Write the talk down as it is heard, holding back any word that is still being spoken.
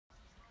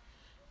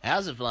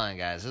How's it flying,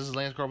 guys? This is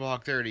Lance Corporal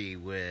Hawk 30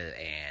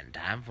 and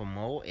time for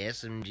more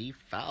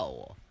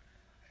SMG4.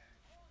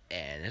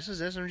 And this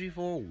is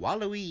SMG4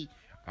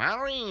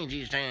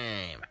 Waluigi's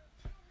time.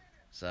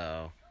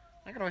 So,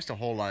 not gonna waste a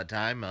whole lot of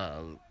time.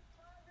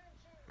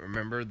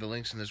 Remember the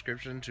links in the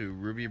description to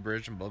RWBY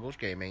Abridged and Gulch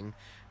Gaming,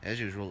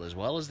 as usual, as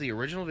well as the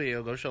original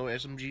video. Go show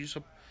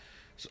SMG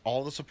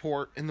all the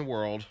support in the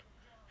world.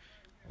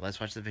 Let's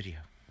watch the video.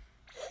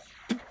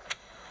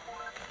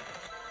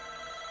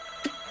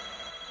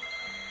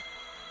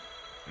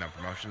 No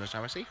promotion this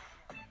time, I see.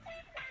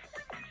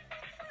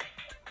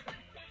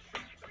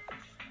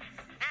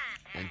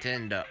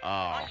 Nintendo.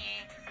 Oh.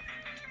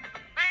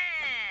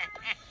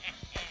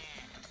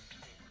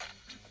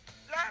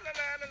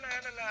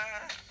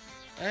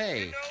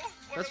 Hey, you know,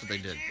 that's what they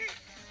did. If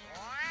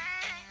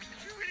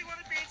you really want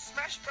to be in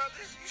Smash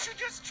Brothers, you should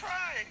just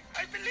try.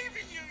 I believe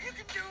in you. You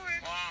can do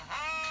it.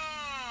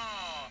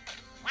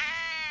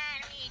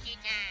 Waluigi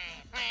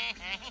time.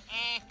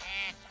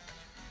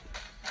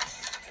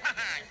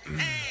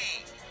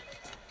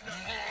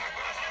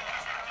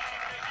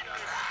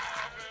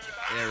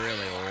 Yeah,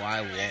 really, why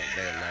won't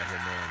they let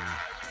him in?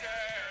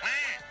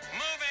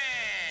 Move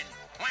in.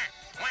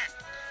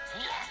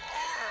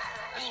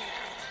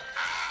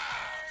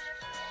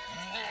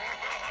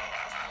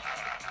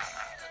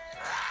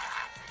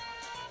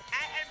 I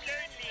am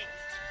lonely.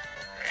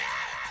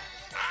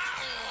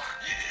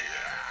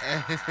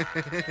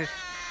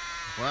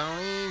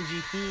 Waluigi,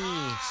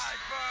 peace.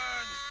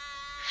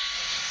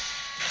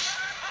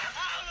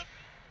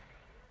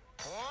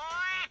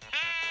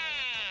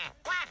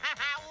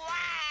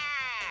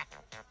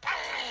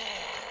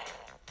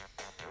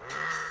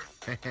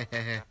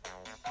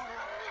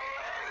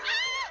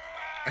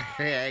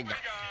 Hey,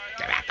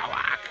 get back to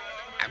work.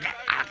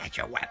 I'll get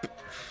your whip.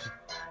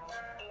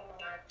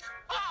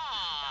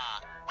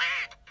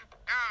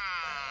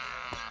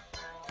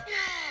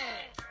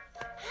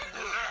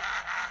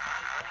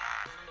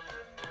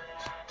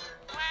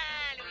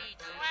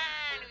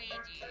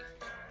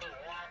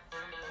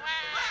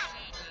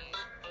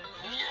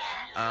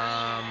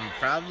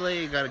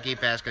 Probably gotta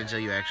keep asking until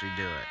you actually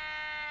do it.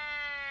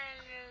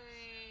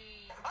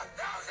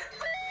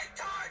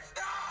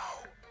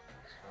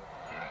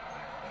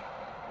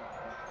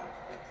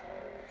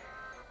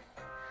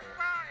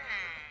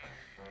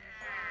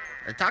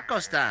 The taco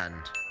stand.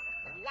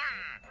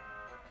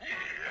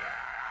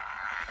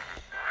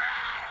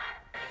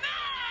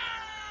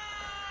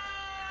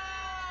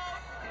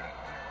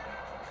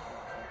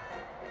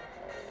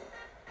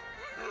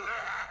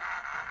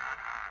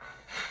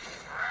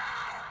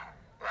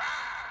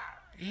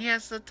 He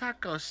has the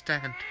taco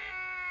stand.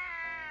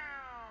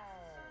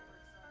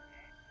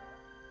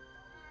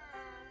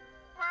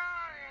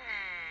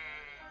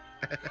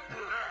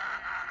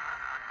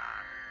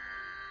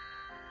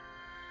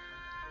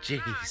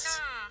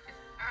 Jeez.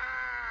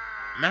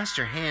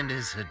 Master Hand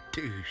is a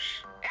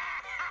douche.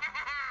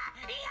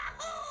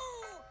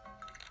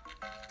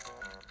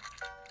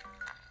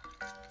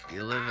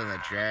 You live in the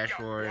trash,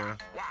 warrior.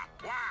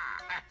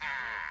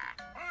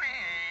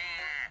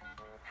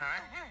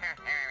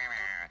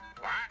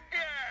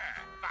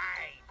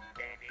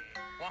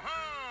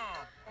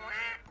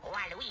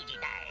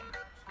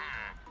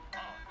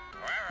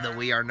 The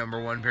We Are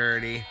 #1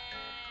 parody.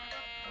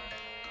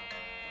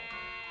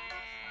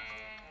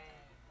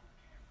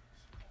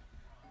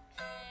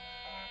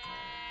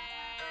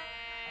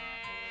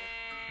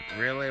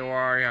 Really,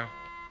 Wario?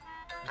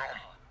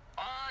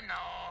 Oh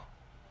no,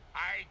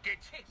 I did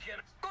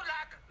chicken. Good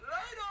luck.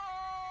 Later.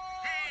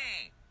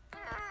 Hey.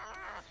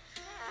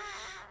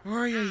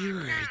 Wario, you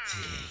were a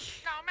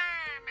dick. No,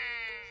 mama.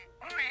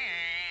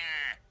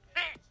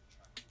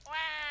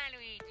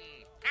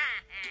 Waluigi.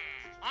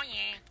 Oh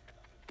yeah.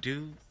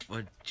 Do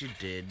what you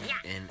did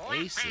in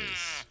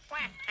Aces.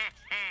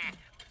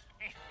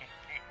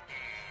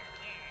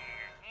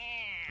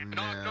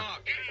 Knock,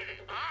 knock.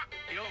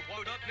 Yo,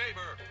 what up,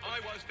 neighbor? I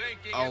was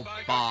thinking Oh, if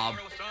I Bob.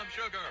 could borrow some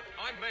sugar.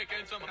 I'm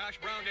making some hash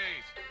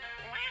brownies.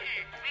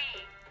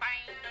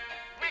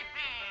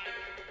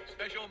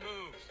 Special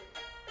moves.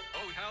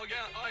 Oh, hell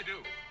yeah, I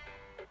do.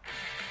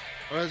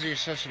 What is your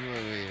session move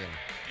even?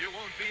 You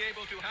won't be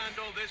able to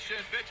handle this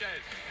shit,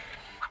 bitches.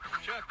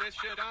 Check this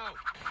shit out.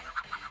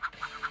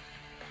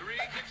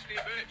 360,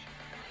 bitch.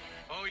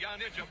 Oh, yeah,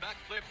 ninja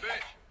backflip,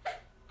 bitch.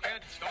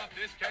 Can't stop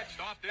this,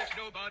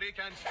 nobody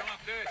can stop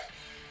this.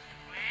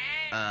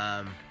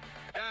 Damn,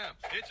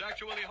 it's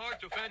actually hard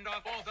to fend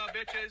off all the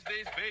bitches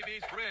these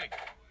babies bring.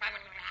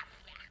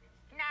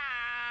 No.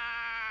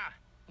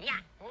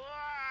 Yeah.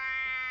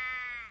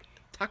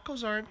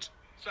 Tacos aren't.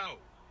 So,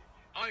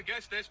 I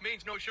guess this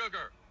means no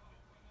sugar.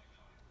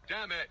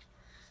 Damn it.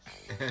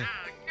 No.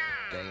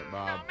 Dang it,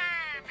 Bob. No, mama.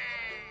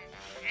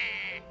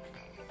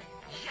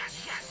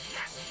 Yes.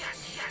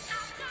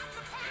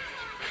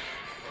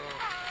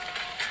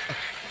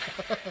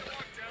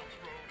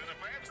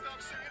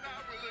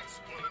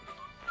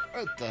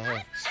 What the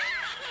hell?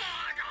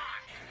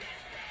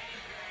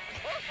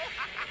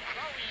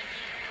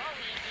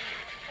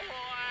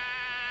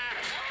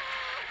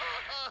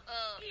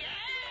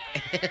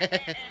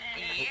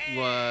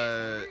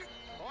 What?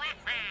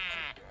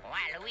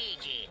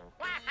 Waluigi.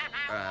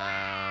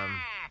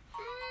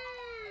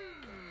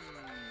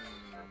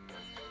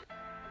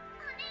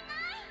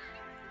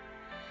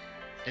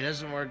 It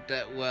doesn't work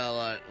that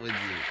well with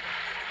you.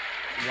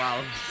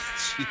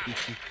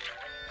 Waluigi.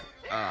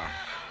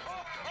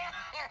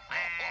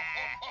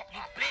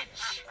 You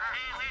bitch!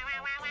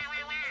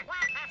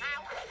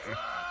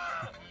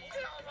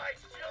 Tell my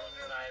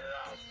children I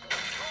love.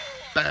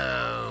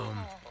 Boom.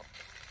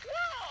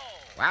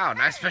 Wow,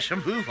 nice special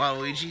move,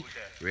 Waluigi.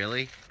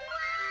 Really?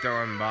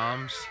 Throwing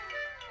bombs?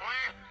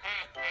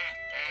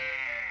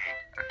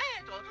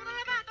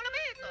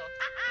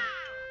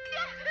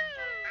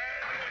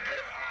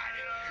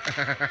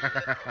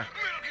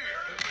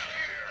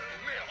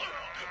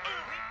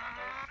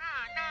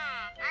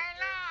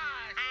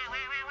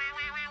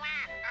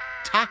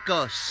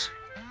 Tacos.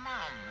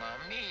 Mamma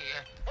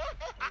mia.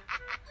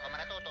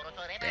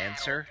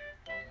 Dancer.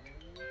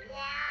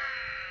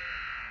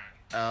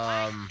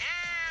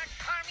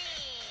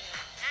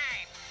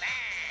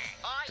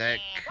 That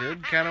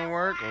could kind of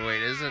work. Oh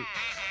wait, isn't?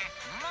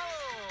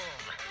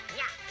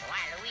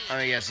 Oh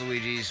yes,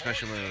 Luigi's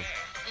special move.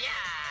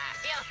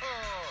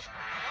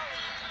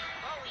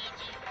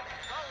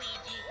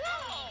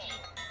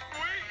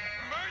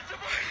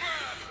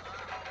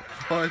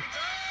 What?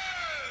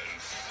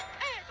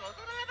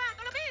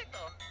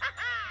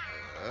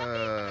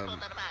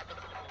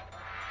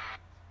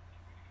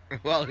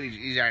 Well,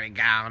 he's already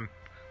gone.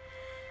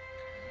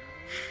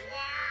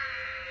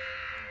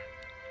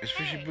 It's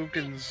Fishy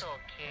Bookins.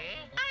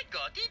 I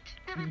got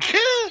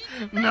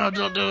it. No,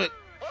 don't do it.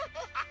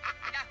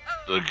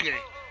 Okay.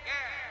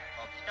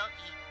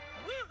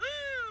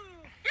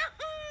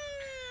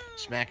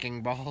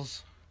 Smacking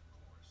balls.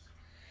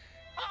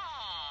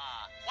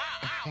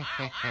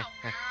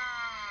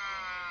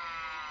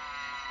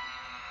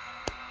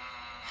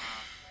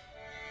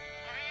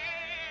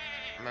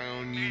 My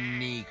own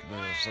unique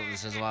move. Something that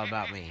says a lot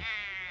about me.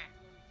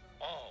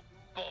 Oh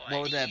boy.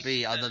 What would that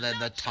be other than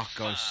the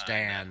taco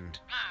stand?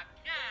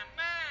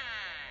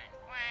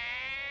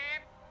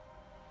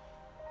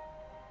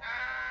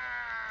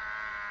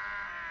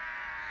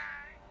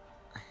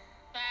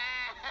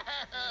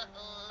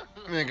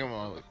 Make him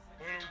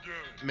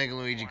make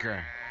Luigi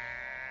cry.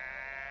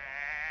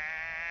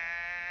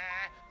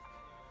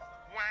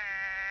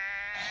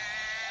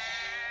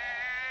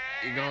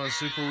 You going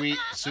Super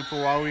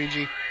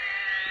Waluigi?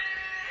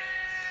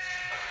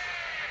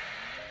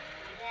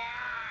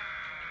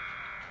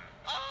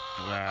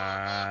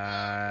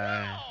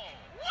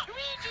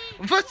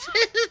 What's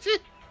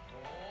it?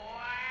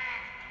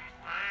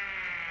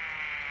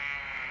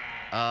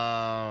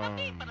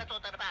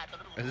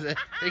 Is that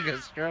thing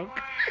a stroke?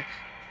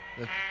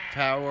 The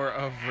power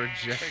of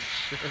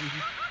rejection.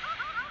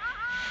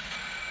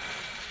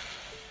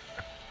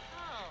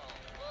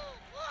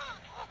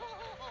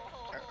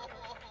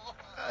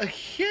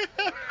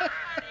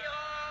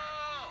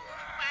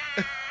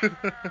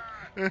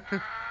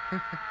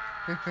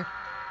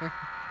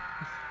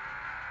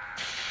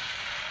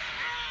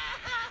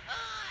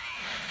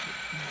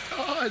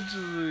 Dodge,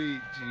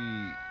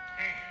 Luigi.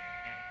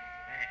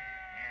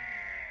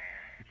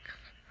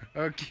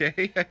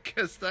 Okay, I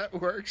guess that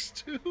works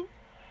too.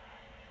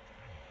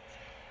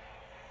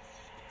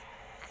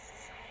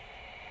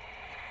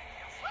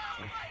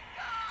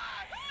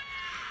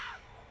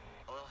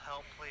 A little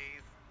help,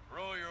 please.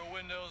 Roll your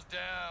windows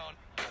down.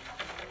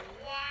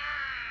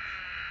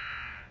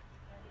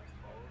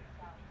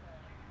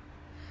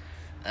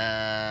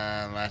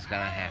 What's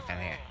gonna happen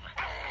here?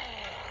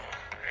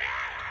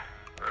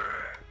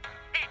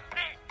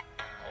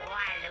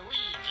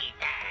 Waluigi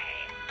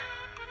time.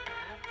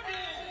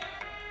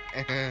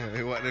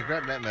 What the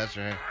crap that mess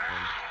right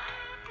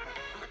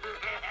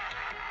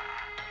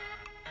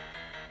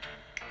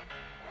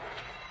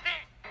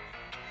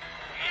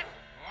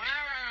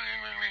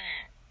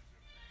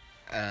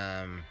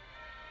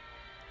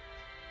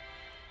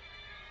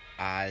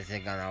Is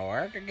it gonna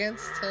work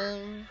against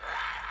him?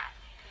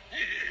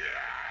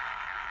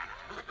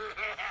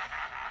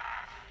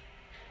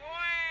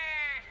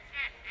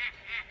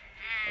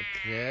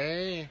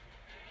 Okay.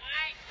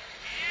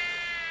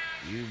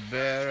 You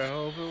better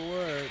hope it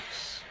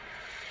works.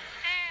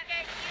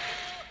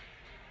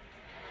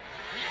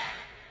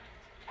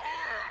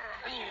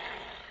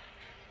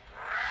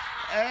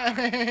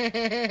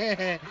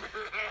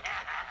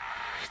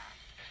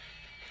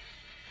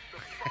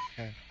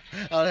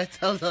 Oh, that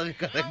tells us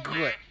you're gonna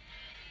quit.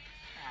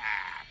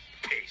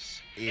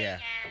 Peace. Yeah.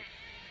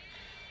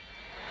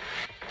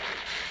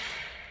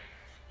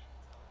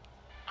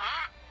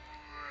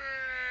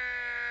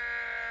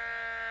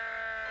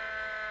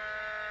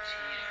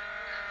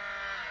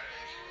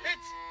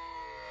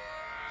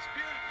 It's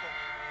beautiful.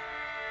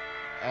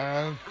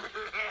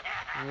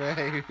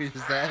 Wait,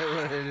 is that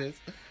what it is?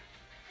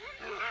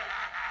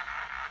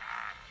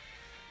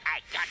 I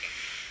got it.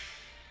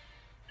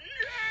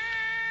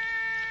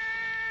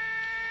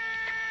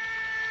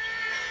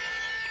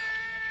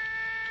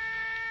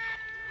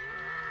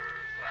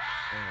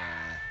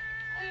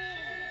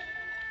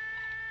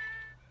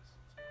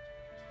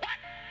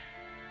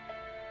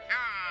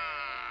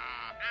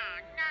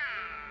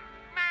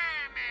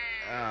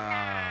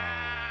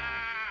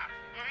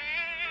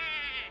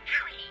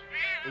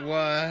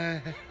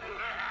 What?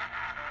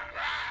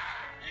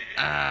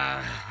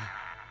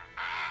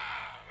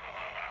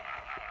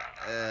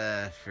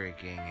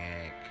 Freaking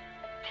heck.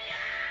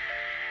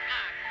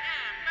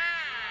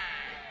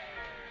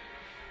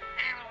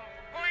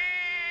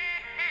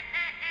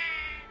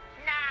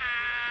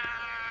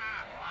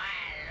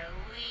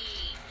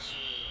 Waluigi.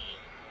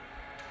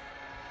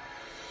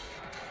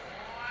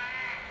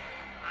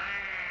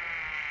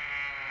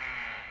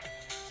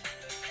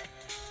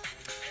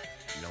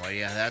 No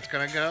idea how that's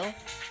gonna go,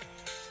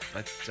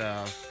 but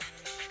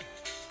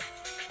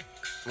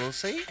we'll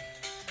see.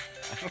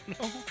 I don't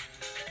know.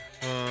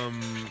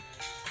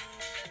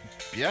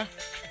 Yeah,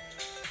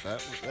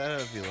 that had a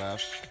few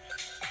laughs.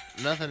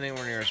 Nothing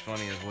anywhere near as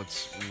funny as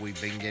what's we've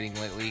been getting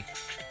lately,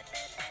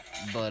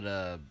 but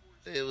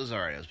it was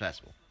alright. It was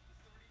passable.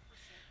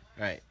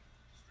 All right.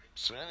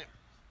 So,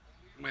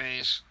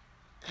 anyways,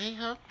 hey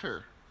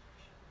Hunter,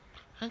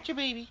 Hunter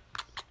baby.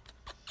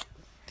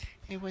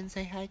 Everyone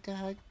say hi to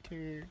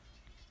Hunter.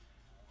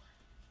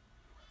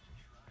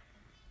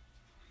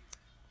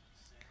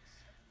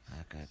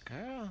 A good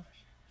girl.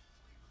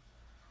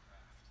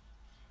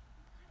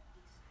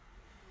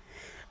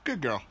 Good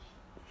girl.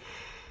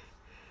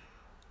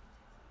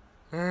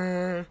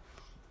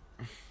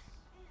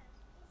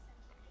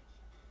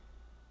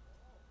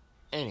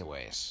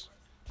 Anyways,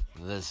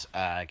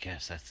 I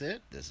guess that's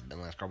it. This has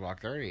been Last Card Block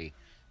 30.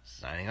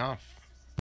 Signing off.